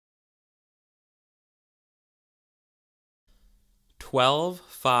12,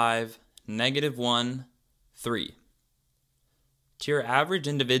 5, -1, 3. To your average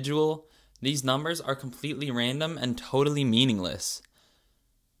individual, these numbers are completely random and totally meaningless.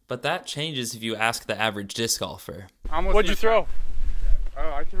 But that changes if you ask the average disc golfer. What'd you throw? Oh,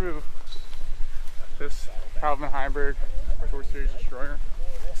 I threw this Calvin Hybrid Tour Series Destroyer.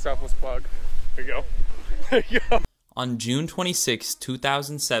 Selfless plug. There you go. There you go. On June 26,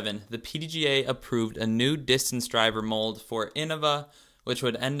 2007, the PDGA approved a new distance driver mold for Innova, which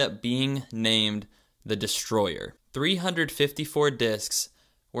would end up being named the Destroyer. 354 discs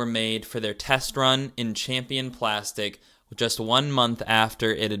were made for their test run in Champion plastic just 1 month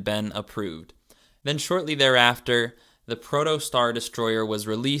after it had been approved. Then shortly thereafter, the Proto Star Destroyer was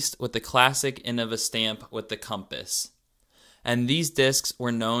released with the classic Innova stamp with the compass. And these discs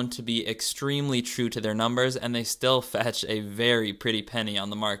were known to be extremely true to their numbers, and they still fetch a very pretty penny on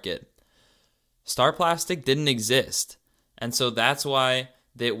the market. Star Plastic didn't exist, and so that's why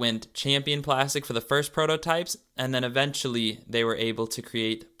they went Champion Plastic for the first prototypes, and then eventually they were able to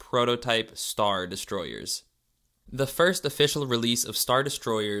create prototype Star Destroyers. The first official release of Star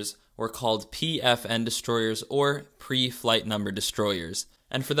Destroyers were called PFN Destroyers, or Pre-Flight Number Destroyers.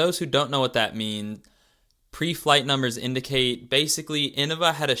 And for those who don't know what that means, pre-flight numbers indicate basically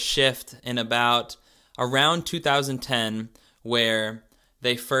Innova had a shift in around 2010 where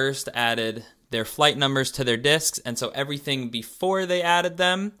they first added their flight numbers to their discs, and so everything before they added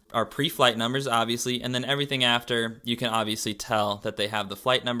them are pre-flight numbers, obviously, and then everything after, you can obviously tell that they have the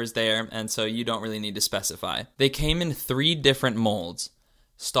flight numbers there, and so you don't really need to specify. They came in 3 different molds: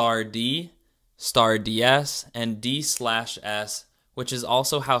 Star D, Star DS, and D/S, which is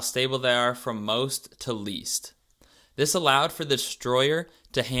also how stable they are from most to least. This allowed for the Destroyer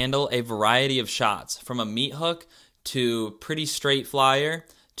to handle a variety of shots, from a meat hook to pretty straight flyer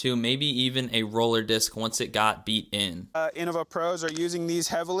to maybe even a roller disc once it got beat in. Innova pros are using these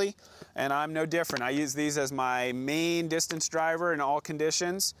heavily, and I'm no different. I use these as my main distance driver in all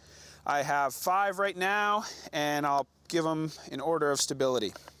conditions. I have 5 right now, and I'll give them in order of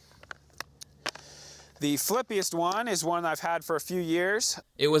stability. The flippiest one is one I've had for a few years.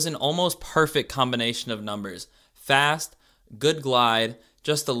 It was an almost perfect combination of numbers. Fast, good glide,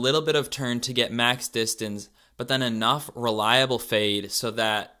 just a little bit of turn to get max distance, but then enough reliable fade so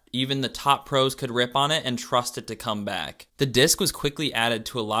that even the top pros could rip on it and trust it to come back. The disc was quickly added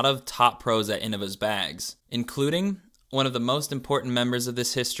to a lot of top pros at Innova's bags, including one of the most important members of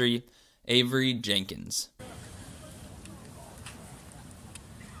this history, Avery Jenkins.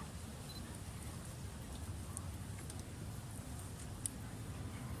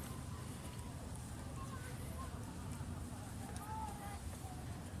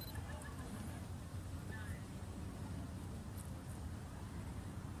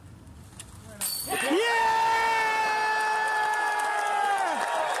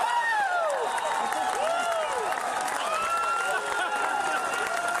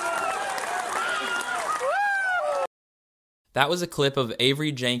 That was a clip of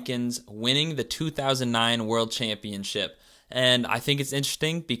Avery Jenkins winning the 2009 World Championship. And I think it's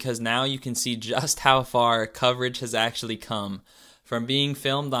interesting because now you can see just how far coverage has actually come. From being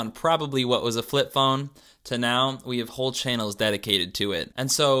filmed on probably what was a flip phone to now we have whole channels dedicated to it.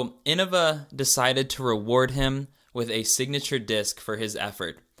 And so Innova decided to reward him with a signature disc for his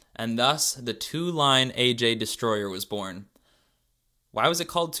effort. And thus the 2-line AJ Destroyer was born. Why was it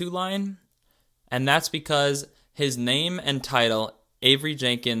called 2-line? And that's because his name and title, Avery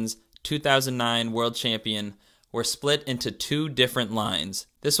Jenkins, 2009 World Champion, were split into 2 different lines.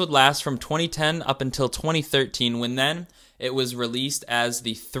 This would last from 2010 up until 2013, when then it was released as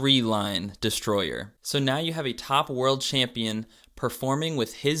the 3-line Destroyer. So now you have a top world champion performing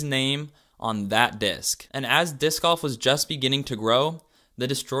with his name on that disc. And as disc golf was just beginning to grow, the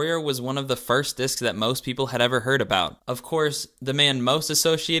Destroyer was one of the first discs that most people had ever heard about. Of course, the man most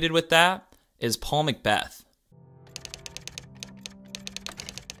associated with that is Paul McBeth.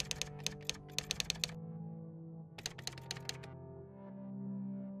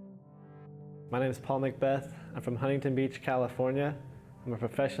 My name is Paul McBeth. I'm from Huntington Beach, California. I'm a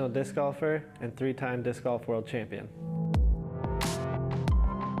professional disc golfer and 3-time disc golf world champion.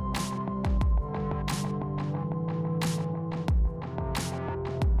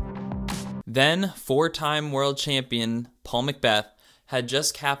 Then 4-time world champion Paul McBeth had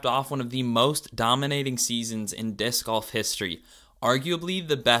just capped off one of the most dominating seasons in disc golf history, arguably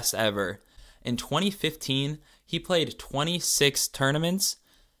the best ever. In 2015, he played 26 tournaments,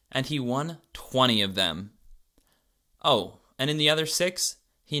 and he won 20 of them. Oh, and in the other 6,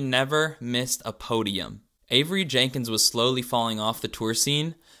 he never missed a podium. Avery Jenkins was slowly falling off the tour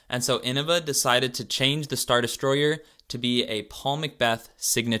scene, and so Innova decided to change the Star Destroyer to be a Paul McBeth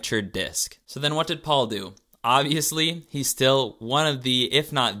signature disc. So then what did Paul do? Obviously, he's still one of the,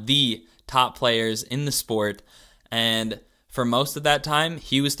 if not the, top players in the sport, and for most of that time,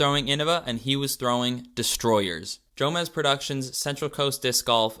 he was throwing Innova and he was throwing destroyers. Jomez Productions, Central Coast Disc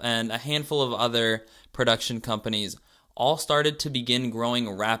Golf, and a handful of other production companies all started to begin growing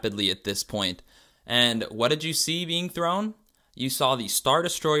rapidly at this point. And what did you see being thrown? You saw the Star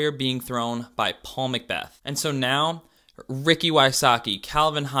Destroyer being thrown by Paul McBeth. And so now, Ricky Wysocki,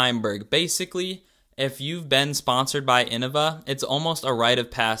 Calvin Heimberg, basically, if you've been sponsored by Innova, it's almost a rite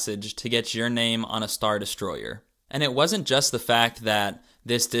of passage to get your name on a Star Destroyer. And it wasn't just the fact that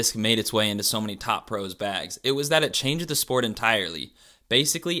this disc made its way into so many top pros' bags. It was that it changed the sport entirely.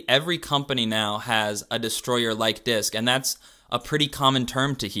 Basically, every company now has a destroyer-like disc, and that's a pretty common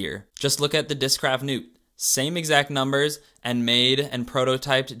term to hear. Just look at the Discraft Newt. Same exact numbers, and made and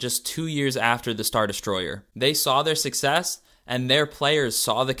prototyped just 2 years after the Star Destroyer. They saw their success, and their players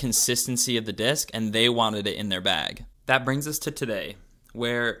saw the consistency of the disc, and they wanted it in their bag. That brings us to today,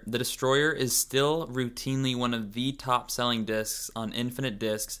 where the Destroyer is still routinely one of the top-selling discs on Infinite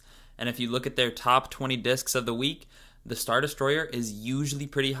Discs, and if you look at their top 20 discs of the week, the Star Destroyer is usually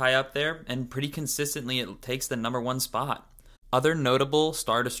pretty high up there, and pretty consistently it takes the #1 spot. Other notable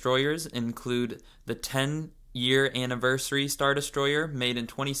Star Destroyers include the 10-year anniversary Star Destroyer, made in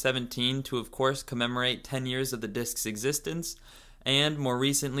 2017 to, of course, commemorate 10 years of the disc's existence. And more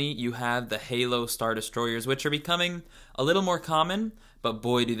recently, you have the Halo Star Destroyers, which are becoming a little more common, but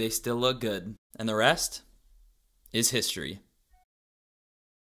boy, do they still look good. And the rest is history.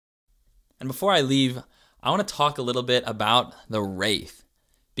 And before I leave, I want to talk a little bit about the Wraith,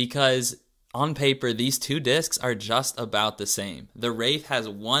 because on paper, these two discs are just about the same. The Wraith has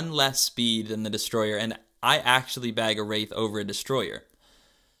one less speed than the Destroyer, and I actually bag a Wraith over a Destroyer.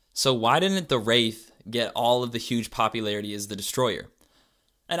 So why didn't the Wraith get all of the huge popularity as the Destroyer?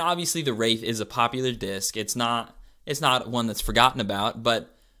 And obviously the Wraith is a popular disc. It's not one that's forgotten about,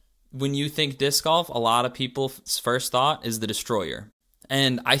 but when you think disc golf, a lot of people's first thought is the Destroyer.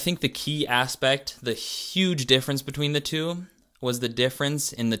 And I think the key aspect, the huge difference between the two, was the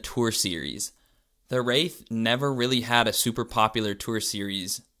difference in the Tour Series. The Wraith never really had a super popular Tour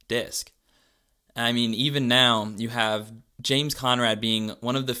Series disc. I mean, even now, you have James Conrad being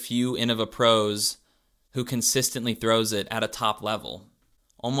one of the few Innova pros who consistently throws it at a top level.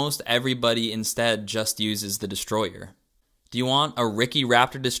 Almost everybody instead just uses the Destroyer. Do you want a Ricky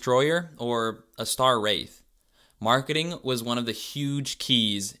Raptor Destroyer or a Star Wraith? Marketing was one of the huge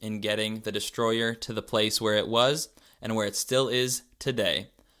keys in getting the Destroyer to the place where it was and where it still is today.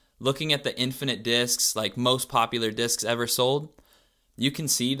 Looking at the Infinite discs, like most popular discs ever sold, you can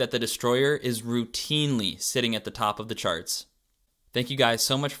see that the Destroyer is routinely sitting at the top of the charts. Thank you guys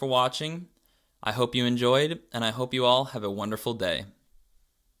so much for watching. I hope you enjoyed, and I hope you all have a wonderful day.